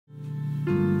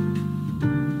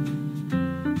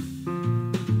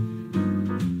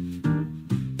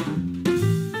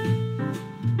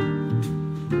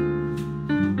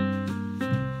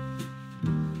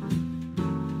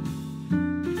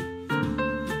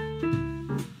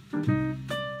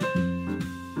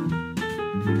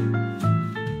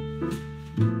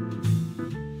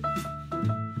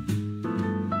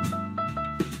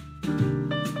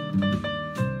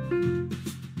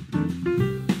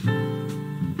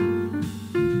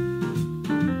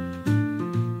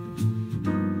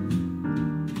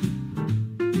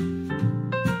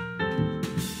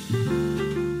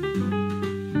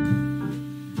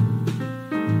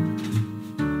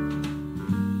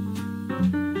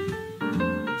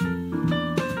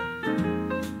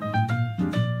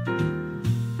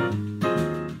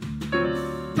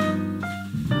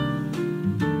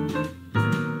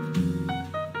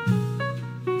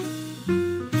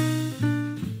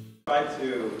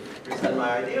present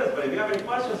my ideas, but if you have any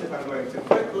questions, if I'm going too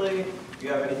quickly, if you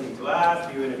have anything to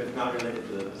ask, even if it's not related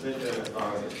to the position, as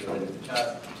long as it's related to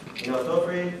chess, feel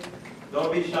free.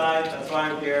 Don't be shy. That's why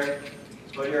I'm here.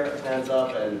 Put your hands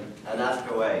up and ask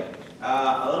away.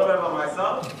 A little bit about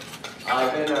myself.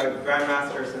 I've been a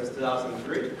Grandmaster since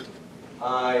 2003.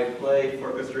 I played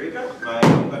for Costa Rica, my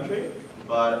home country,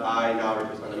 but I now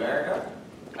represent America.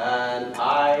 And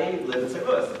I live in St.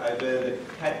 Louis. I've been the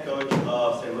head coach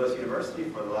of St. Louis University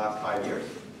for the last 5 years.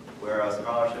 We're a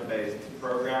scholarship-based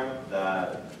program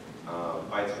that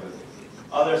fights with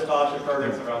other scholarship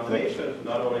programs around the nation,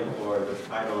 not only for the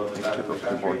title of the best in the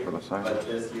country, but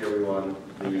this year we won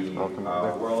the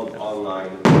World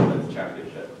Online Women's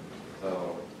Championship.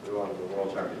 So we won the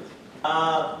World Champions.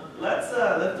 Let's do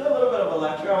a little bit of a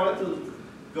lecture. I wanted to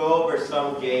go over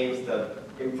some games that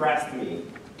impressed me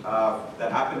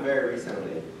that happened very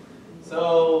recently.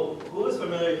 So who is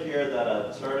familiar here that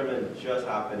a tournament just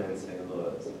happened in St.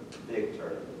 Louis? Big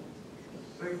tournament.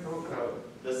 Sinkfield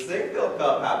Cup. The Sinkfield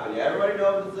Cup happened. Yeah, everybody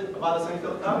know about the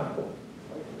Sinkfield Cup?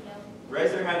 Yeah.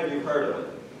 Raise your hand if you've heard of it.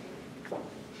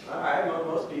 All right,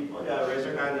 most people. Yeah, raise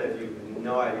your hand if you have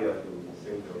no idea who the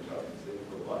Sinkfield Cup is.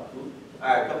 Sinkfield what? Who?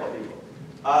 All right, a couple of people.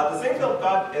 The Sinkfield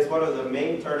Cup is one of the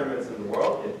main tournaments in the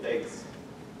world. It takes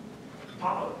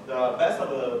the best of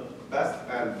the best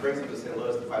and brings them to St.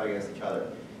 Louis to fight against each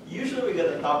other. Usually we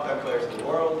get the top 10 players in the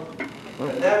world.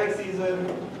 Pandemic season,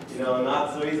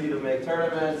 not so easy to make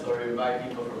tournaments or invite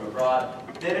people from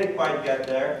abroad. Didn't quite get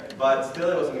there, but still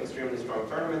it was an extremely strong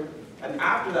tournament. And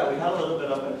after that, we had a little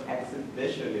bit of an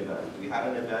exhibition event. We had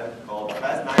an event called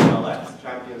Best 9LX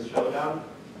Champions Showdown,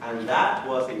 and that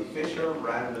was a Fisher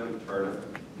Random tournament.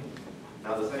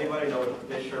 Now, does anybody know what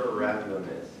Fisher Random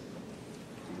is?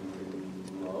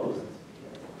 Most?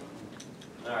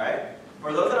 All right.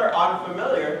 For those that are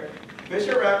unfamiliar,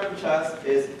 Fisher Random chess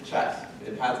is chess.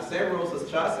 It has the same rules as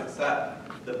chess,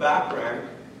 except the back rank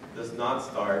does not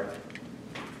start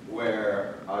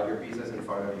where your pieces in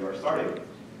front of you are starting.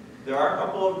 There are a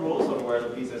couple of rules on where the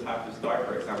pieces have to start.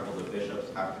 For example, the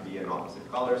bishops have to be in opposite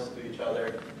colors to each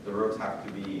other. The rooks have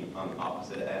to be on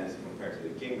opposite ends compared to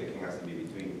the king. The king has to be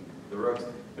between the rooks.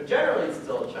 But generally, it's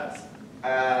still chess.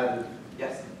 And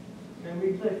yes? Can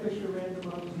we play Fisher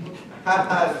Random on this book?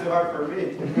 It's too hard for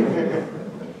me.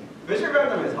 Fisher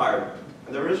Random is hard.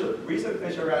 And the reason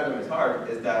Fisher Random is hard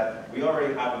is that we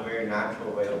already have a very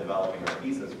natural way of developing our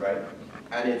pieces, right?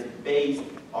 And it's based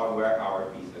on where our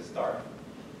pieces start.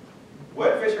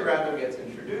 When Fisher Random gets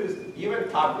introduced, even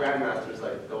top grandmasters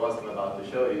like the ones I'm about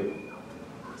to show you,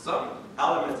 some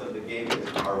elements of the game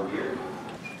are weird.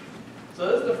 So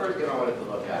this is the first game I wanted to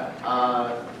look at.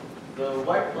 The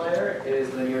white player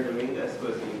is Lanier Dominguez, who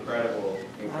is an incredible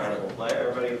player.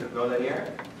 Everybody know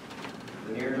Lanier?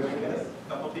 Lanier Dominguez? A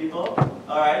couple people?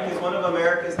 All right, he's one of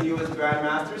America's newest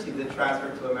grandmasters. He did transfer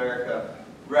to America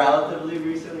relatively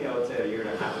recently, I would say a year and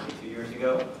a half, maybe 2 years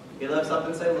ago. He lives up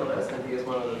in St. Louis, and he is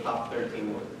one of the top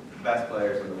 13 best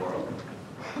players in the world.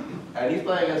 And he's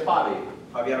playing against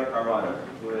Fabiano Caruana,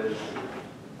 who is,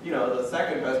 the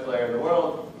second best player in the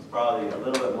world. He's probably a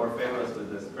little bit more famous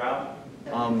with this crowd.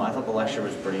 I thought the lecture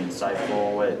was pretty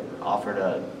insightful. It offered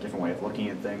a different way of looking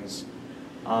at things.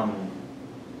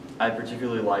 I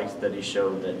particularly liked that he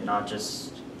showed that not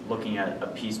just looking at a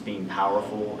piece being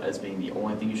powerful as being the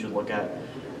only thing you should look at,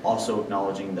 also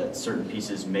acknowledging that certain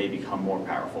pieces may become more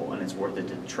powerful and it's worth it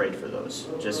to trade for those,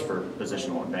 just for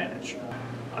positional advantage.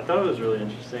 I thought it was really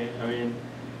interesting. I mean,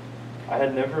 I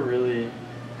had never really,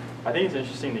 I think it's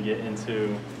interesting to get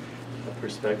into a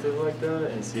perspective like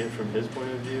that and see it from his point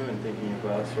of view and thinking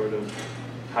about sort of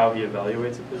how he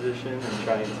evaluates a position and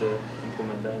trying to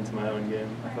implement that into my own game.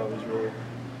 I thought it was really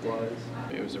wise.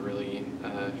 It was a really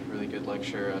good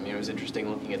lecture. I mean, it was interesting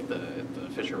looking at the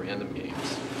Fisher Random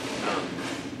games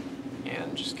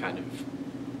and just kind of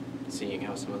seeing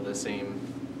how some of the same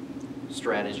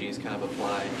strategies kind of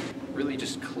apply. Really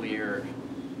just clear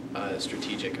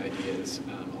strategic ideas.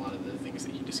 A lot of the things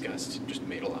that he discussed just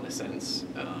made a lot of sense.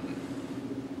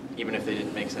 Even if they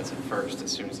didn't make sense at first,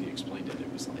 as soon as he explained it,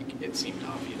 it was like, it seemed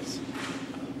obvious.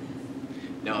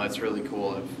 No, it's really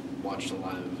cool. I've watched a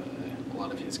lot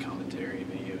of his commentary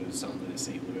videos on the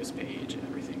St. Louis page and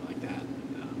everything like that.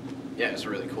 And, yeah, it was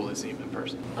really cool to see him in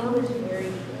person. It was very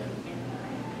good.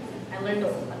 I learned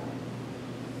a lot.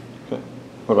 Okay.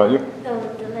 What about you?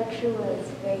 The lecture was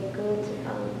very good.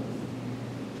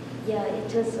 Yeah,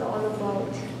 it was all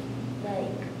about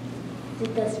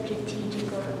the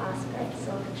strategical aspects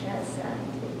of chess,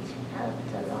 and it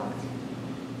helped a lot.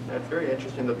 It's very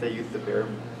interesting that they use the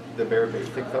bare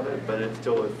basics of it, but it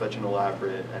still is such an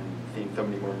elaborate and seeing so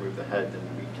many more moves ahead than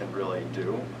we can really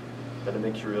do, that it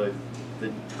makes you really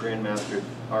the Grandmasters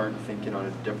aren't thinking on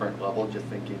a different level, just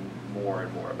thinking more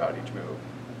and more about each move.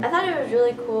 I thought it was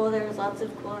really cool. There was lots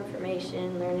of cool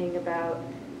information, learning about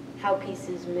how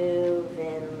pieces move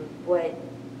and what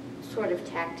sort of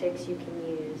tactics you can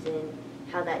use and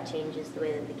how that changes the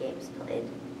way that the game's played.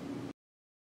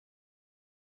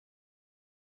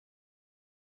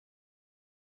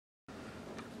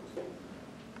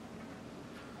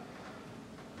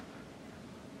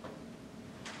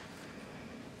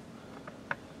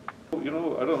 You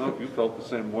know, I don't know if you felt the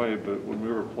same way, but when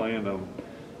we were playing him,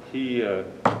 he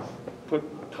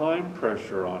put time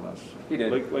pressure on us. He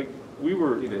did. Like we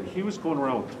were, he was going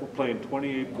around playing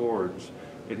 28 boards,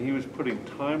 and he was putting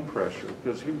time pressure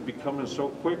because he was becoming so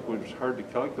quick it was hard to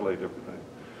calculate everything.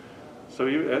 So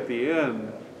at the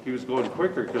end, he was going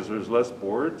quicker because there's less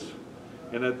boards,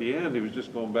 and at the end, he was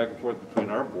just going back and forth between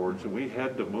our boards, and we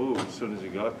had to move as soon as he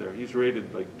got there. He's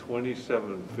rated like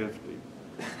 2750.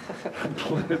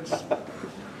 Blitz.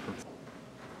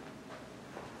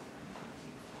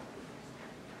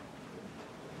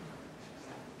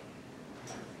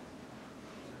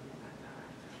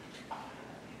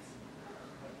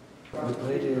 We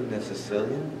played in the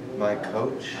Sicilian. My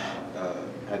coach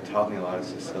had taught me a lot of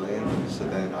Sicilian, so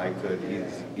then I could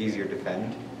easier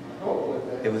defend.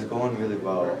 It was going really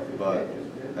well, but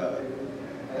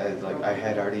as like I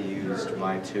had already used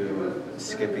my 2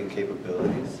 skipping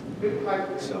capabilities,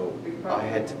 so I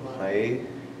had to play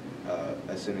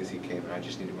as soon as he came, and I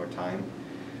just needed more time.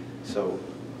 So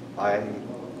I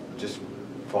just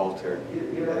faltered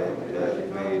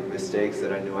and made mistakes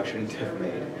that I knew I shouldn't have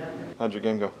made. How'd your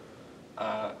game go?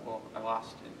 Well, I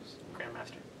lost. It was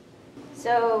Grandmaster.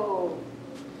 So,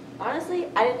 honestly,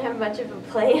 I didn't have much of a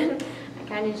plan. I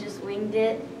kind of just winged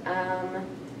it.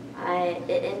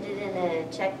 It ended in a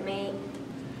checkmate.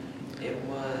 It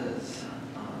was,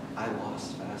 I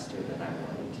lost faster than I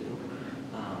wanted to,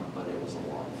 but it was a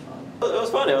lot of fun. It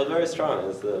was fun. It was very strong. It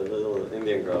was the little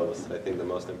Indian girl was, I think, the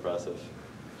most impressive.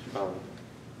 She found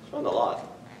a lot.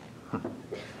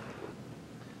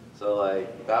 So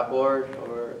like that board,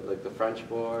 or like the French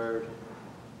board,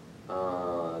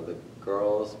 the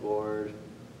girls board.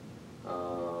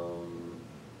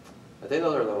 I think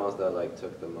those are the ones that like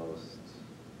took the most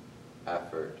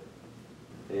effort.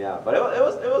 Yeah, but it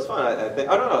was fun. I think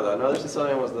I don't know though. Another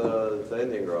Sicilian was the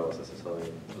Indian girl was a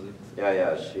Sicilian. Was it?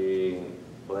 Yeah. She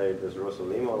played this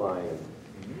Rosolimo line.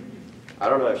 I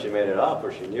don't know if she made it up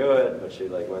or she knew it, but she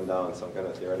like went down some kind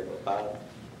of theoretical path.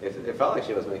 It felt like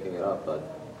she was making it up, but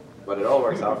it all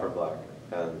works out for black,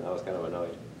 and I was kind of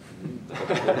annoyed. I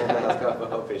was kind of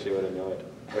hoping she wouldn't know it,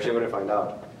 or she wouldn't find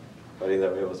out. But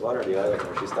either it was one or the other,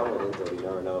 or she stumbled into it, you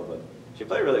never know. But she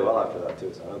played really well after that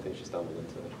too, so I don't think she stumbled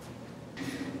into it.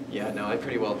 Yeah, no, I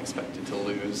pretty well expected to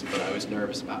lose, but I was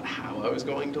nervous about how I was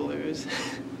going to lose.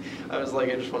 I was like,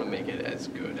 I just want to make it as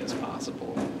good as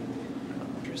possible.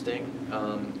 Interesting.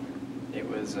 It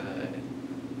was,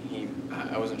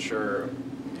 I wasn't sure,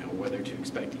 whether to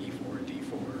expect E4 or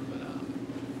D4, but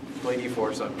played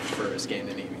E4 so I prefer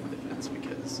Scandinavian defense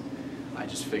because I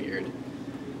just figured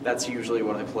that's usually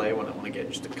what I play when I want to get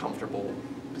just a comfortable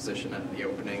position at the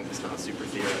opening. It's not super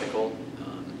theoretical.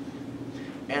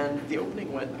 And the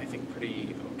opening went, I think,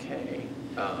 pretty okay.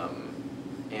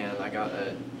 And I got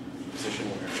a position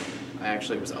where I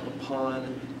actually was up a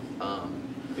pawn.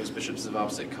 His bishops of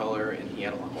opposite color, and he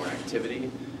had a lot more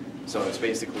activity. So I was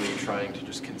basically trying to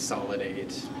just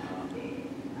consolidate,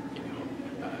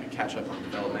 catch up on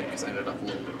development, because I ended up a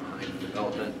little bit behind in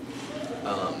development.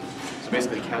 So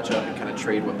basically catch up and kind of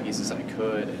trade what pieces I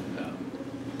could. And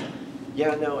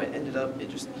yeah, no, it ended up,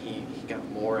 he got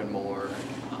more and more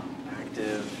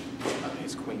active.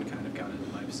 His queen kind of got into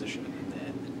my position, and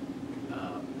then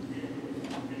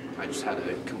I just had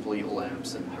a complete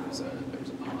lapse, and there was a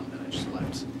pawn that I just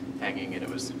left hanging, and it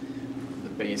was the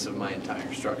base of my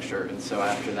entire structure. And so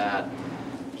after that,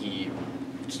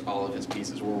 all of his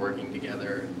pieces were working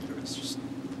together, and there was just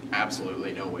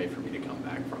absolutely no way for me to come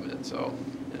back from it. So,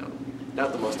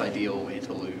 not the most ideal way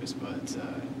to lose, but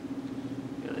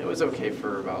it was okay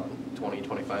for about 20,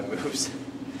 25 moves.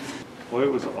 Well,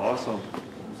 it was awesome. It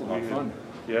was a lot of fun.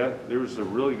 Yeah, there was a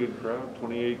really good crowd,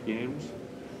 28 games.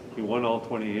 He won all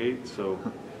 28, so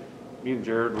me and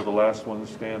Jared were the last ones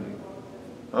standing.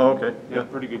 Oh, okay. Yeah,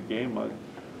 pretty good game.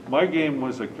 My game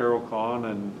was a Carol Khan,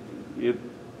 and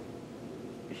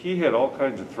he had all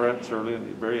kinds of threats early,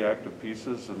 and very active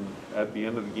pieces, and at the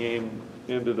end of the game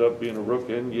ended up being a rook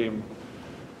endgame,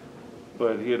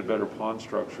 but he had a better pawn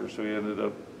structure, so he ended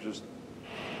up just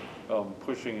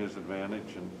pushing his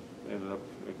advantage, and ended up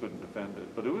I couldn't defend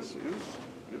it. But it was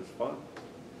fun.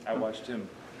 I watched him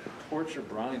torture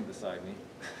Brian beside me.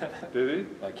 Did he?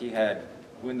 Like he had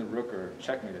win the rook or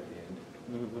checkmate at the end.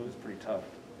 It was pretty tough.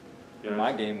 Yeah.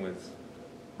 My game was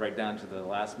right down to the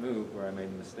last move where I made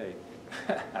a mistake,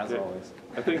 as always.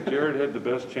 I think Jared had the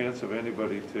best chance of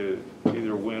anybody to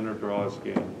either win or draw his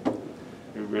game.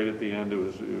 Right at the end,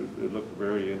 it looked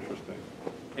very interesting.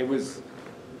 It was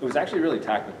actually really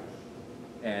tactical,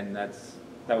 and that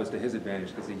was to his advantage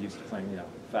because he used to playing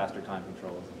faster time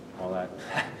controls and all that.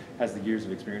 Has the years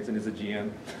of experience and is a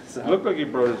GM. So. It looked like he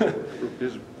brought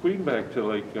his queen back to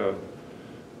like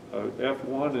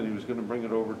F1, and he was going to bring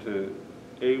it over to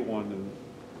A1, and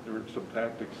there were some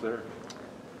tactics there.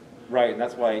 Right, and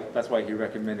that's why he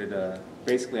recommended.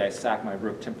 Basically, I sack my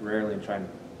rook temporarily and try and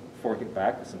fork it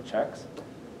back with some checks,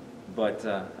 but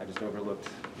I just overlooked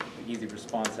the easy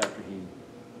response after he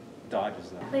dodges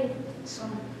that. I played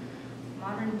some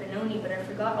modern Benoni, but I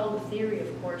forgot all the theory,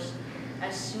 of course,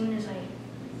 as soon as I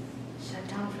sat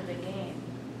down for the game,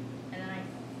 and then I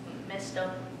messed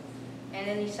up, and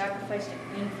then he sacrificed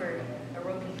a queen for a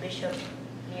rook and bishop,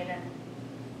 and he had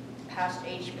a passed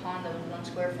H pawn that was one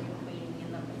square from queen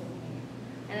in the middle,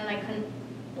 and then I couldn't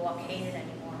blockade it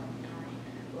anymore, and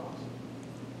I lost.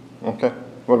 Okay.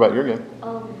 What about your game?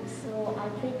 So I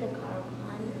played the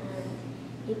Caravan, and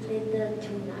he played the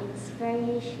two knights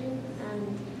variation,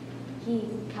 and he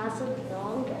castled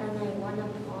long, and I won a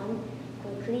pawn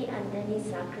quickly, and then he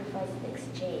sacrificed the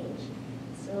exchange.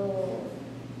 So,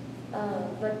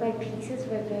 but my pieces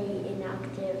were very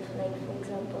inactive. Like, for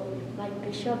example, my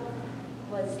bishop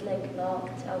was like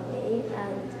locked away,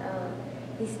 and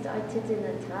he started an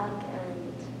attack,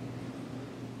 and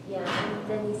and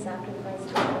then he sacrificed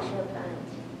the bishop and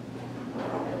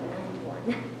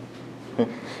won.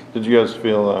 Did you guys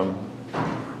feel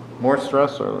more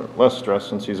stress or less stress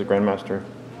since he's a Grandmaster?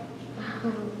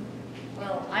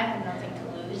 Well, I had nothing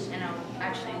to lose, and I'll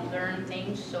actually learn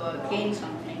things, so I'll gain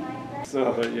something.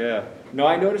 So, no,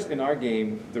 I noticed in our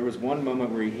game, there was one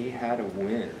moment where he had a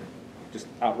win, just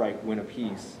outright win a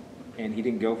piece, and he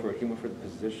didn't go for it. He went for the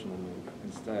positional move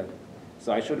instead.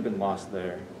 So I should have been lost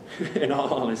there, in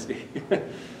all honesty.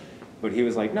 But he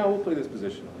was like, no, we'll play this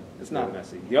positionally. It's not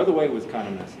messy. The other way was kind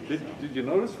of messy. Did you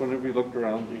notice whenever you looked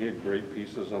around, he had great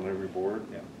pieces on every board?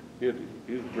 Yeah.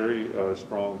 He was a very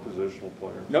strong positional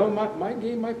player. No, my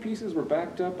game, my pieces were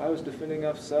backed up. I was defending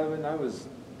F7. I was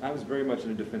very much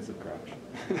in a defensive crouch.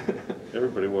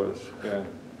 Everybody was. Yeah.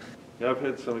 Yeah, I've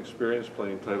had some experience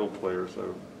playing title players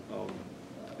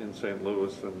in St.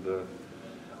 Louis, and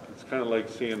it's kind of like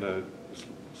seeing a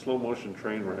slow motion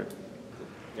train wreck.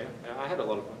 Yeah, I had a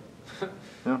lot of fun.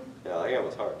 Yeah. Yeah, that game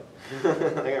was hard.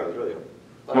 That game was really hard.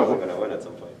 I wasn't going to win at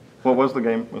some point. What was the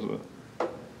game?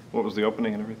 What was the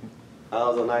opening and everything? It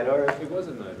was a Nighter. It was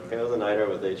a Nighter. It was a Nighter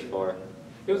with H4.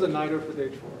 It was a Nighter with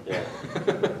H4. Yeah.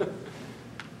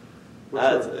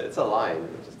 It's a line.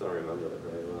 I just don't remember it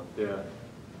very well. Yeah.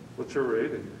 What's your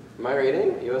rating? My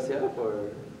rating? USCF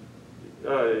or?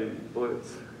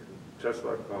 Blitz.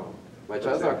 Chess.com. My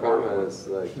chess.com is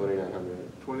like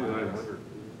 2,900. 2,900.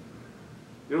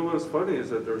 You know what's funny is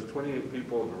that there's 28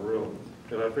 people in the room,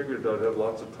 and I figured I'd have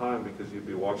lots of time because you'd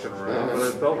be walking around, but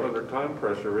I felt under time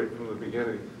pressure right from the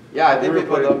beginning. Yeah, I think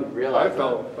people don't realize I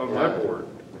felt on my board.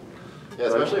 Yeah,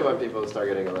 especially when people start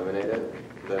getting eliminated.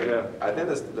 Yeah. I think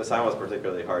this time was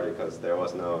particularly hard because there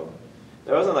wasn't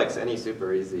like any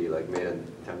super easy like made in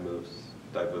 10 moves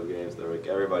type of games. There were,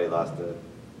 everybody lasted,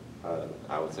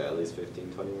 I would say at least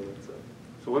 15, 20 minutes.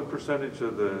 So what percentage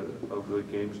of the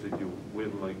games did you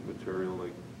win, like material,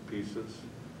 like pieces?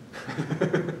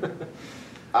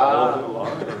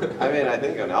 I mean, I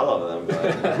think on all of them,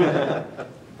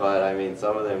 but I mean,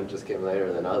 some of them just came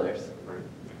later than others. Right.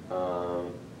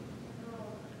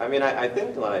 I mean, I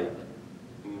think like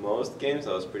most games,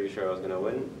 I was pretty sure I was going to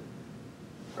win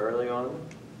early on,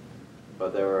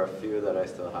 but there were a few that I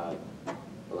still had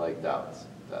like doubts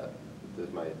that this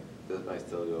might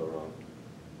still go wrong.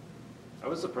 I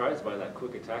was surprised by that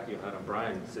quick attack you had on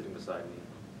Brian sitting beside me.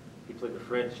 He played the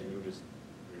French, and you were just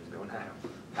going at him.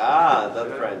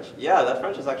 That French. Yeah, that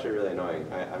French is actually really annoying.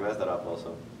 I messed that up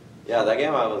also. Yeah, that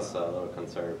game I was a little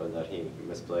concerned, but that he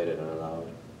misplayed it and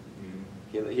allowed.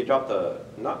 He dropped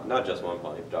not just one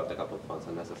pawn, he dropped a couple of pawns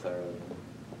unnecessarily.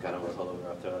 Kind of was all over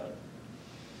after that.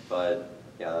 But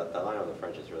yeah, that line of the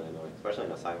French is really annoying, especially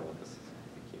in a simul because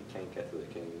you can't get to the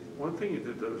king easily. One thing you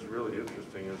did that was really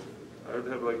interesting is I would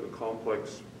have like a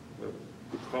complex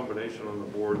combination on the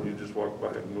board, and you just walk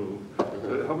by and move.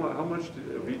 How much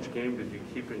of each game did you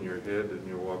keep in your head and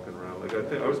you're walking around? Like I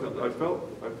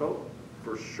felt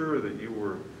for sure that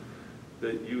you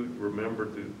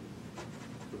remembered the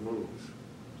moves.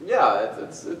 Yeah,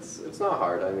 it's not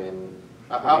hard. I mean,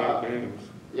 28 games.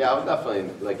 Yeah, I would definitely,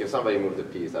 like, if somebody moved a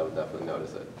piece, I would definitely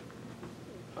notice it.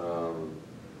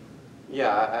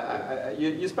 Yeah,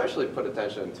 you especially put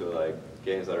attention to, like,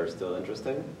 games that are still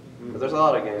interesting. Because there's a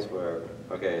lot of games where,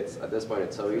 okay, it's at this point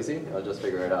it's so easy, I'll just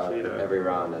figure it out every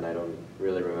round and I don't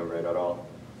really remember it at all.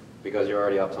 Because you're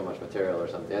already up so much material or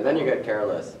something. And then you get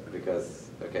careless because,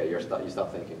 okay, you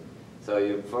stop thinking. So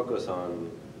you focus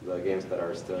on the games that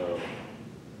are still,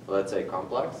 let's say,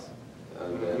 complex.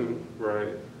 And then,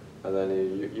 Right. And then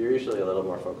you're usually a little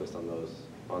more focused on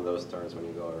those turns when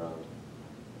you go around.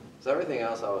 So everything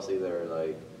else I was either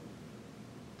like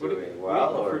doing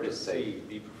well or just safe.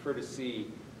 Do you prefer to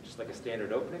see just like a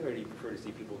standard opening, or do you prefer to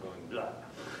see people going blah?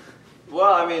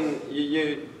 Well, I mean,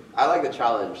 I like the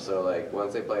challenge. So like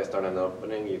once they play a start and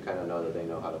opening, you kind of know that they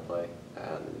know how to play,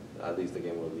 and at least the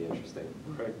game will be interesting.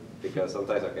 Right. Because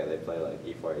sometimes, okay, they play like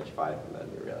E4, H5, and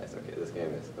then you realize, okay, this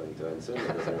game is going to end soon.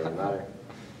 It doesn't really matter.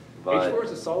 But, H4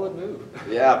 is a solid move.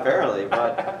 Yeah, apparently.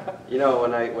 But you know,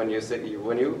 when you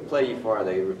play E4 and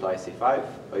they reply C5,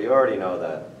 well, you already know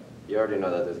that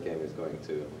this game is going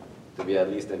to be at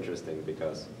least interesting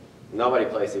because nobody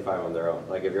plays C5 on their own.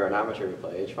 Like if you're an amateur, you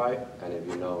play H5, and if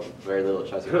you know very little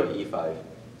chess, you play E5.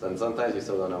 Then sometimes you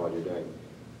still don't know what you're doing.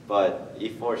 But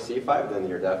E4, C5, then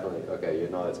you're definitely okay. You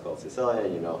know it's called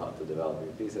Sicilian. You know how to develop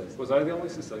your pieces. Was I the only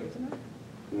Sicilian tonight?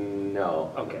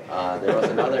 No. Okay. There was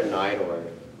another knight or.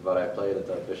 But I played at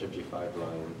the bishop g5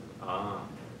 line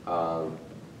on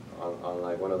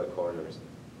like one of the corners.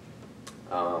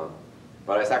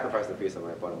 But I sacrificed the piece and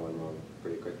my opponent went wrong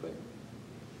pretty quickly.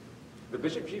 The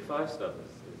bishop g5 stuff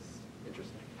is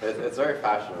interesting. It's very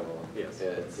fashionable. Yes.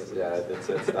 It's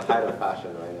the height of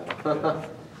fashion right now.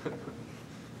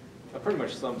 That pretty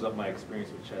much sums up my experience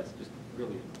with chess. Just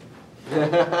really.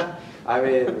 I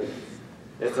mean.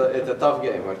 It's a tough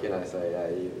game. What can I say? Yeah,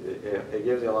 it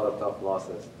gives you a lot of tough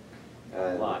losses.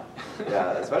 And, a lot.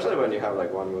 Yeah, especially when you have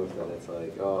like one move that it's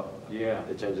like, oh, yeah,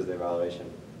 it changes the evaluation.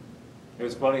 It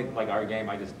was funny. Like our game,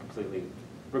 I just completely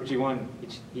rook g1.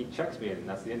 He checks me, and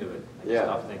that's the end of it. I just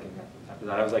stopped thinking. After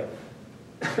that, I was like,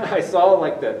 I saw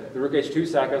like the rook h2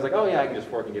 sack. I was like, oh yeah, I can just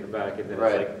fork and get it back. And then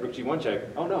it's like rook g1 check.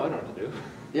 Oh no, I don't know what to do.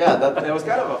 Yeah, it was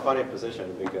kind of a funny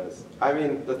position because, I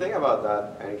mean, the thing about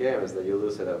that endgame is that you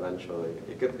lose it eventually.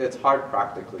 It's hard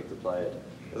practically to play it.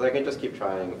 Because I can just keep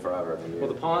trying forever. Well,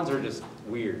 the pawns are just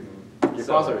weird. Your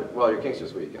pawns are, well, your king's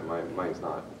just weak and mine's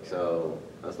not. So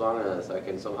as long as I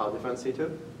can somehow defend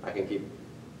c2, I can keep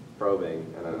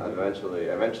probing and then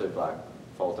eventually black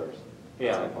falters.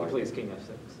 Yeah, he plays king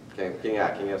f6. King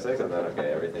f6 and then,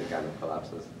 okay, everything kind of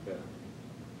collapses. Yeah.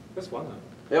 This one though.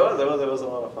 It was a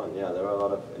lot of fun. Yeah, there were a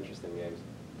lot of interesting games.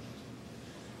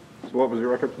 So what was your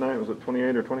record tonight? Was it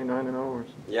 28 or 29 and 0? Or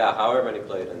something? Yeah, however many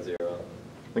played and 0.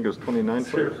 I think it was 29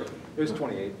 players. It was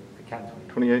 28. I counted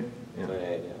 28. Yeah.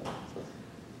 28, yeah.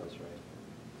 That's right.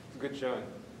 It's a good showing.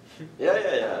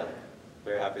 Yeah.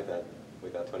 Very happy that we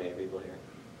got 28 people here.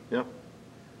 Yeah.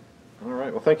 All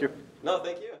right. Well, thank you. No,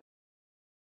 thank you.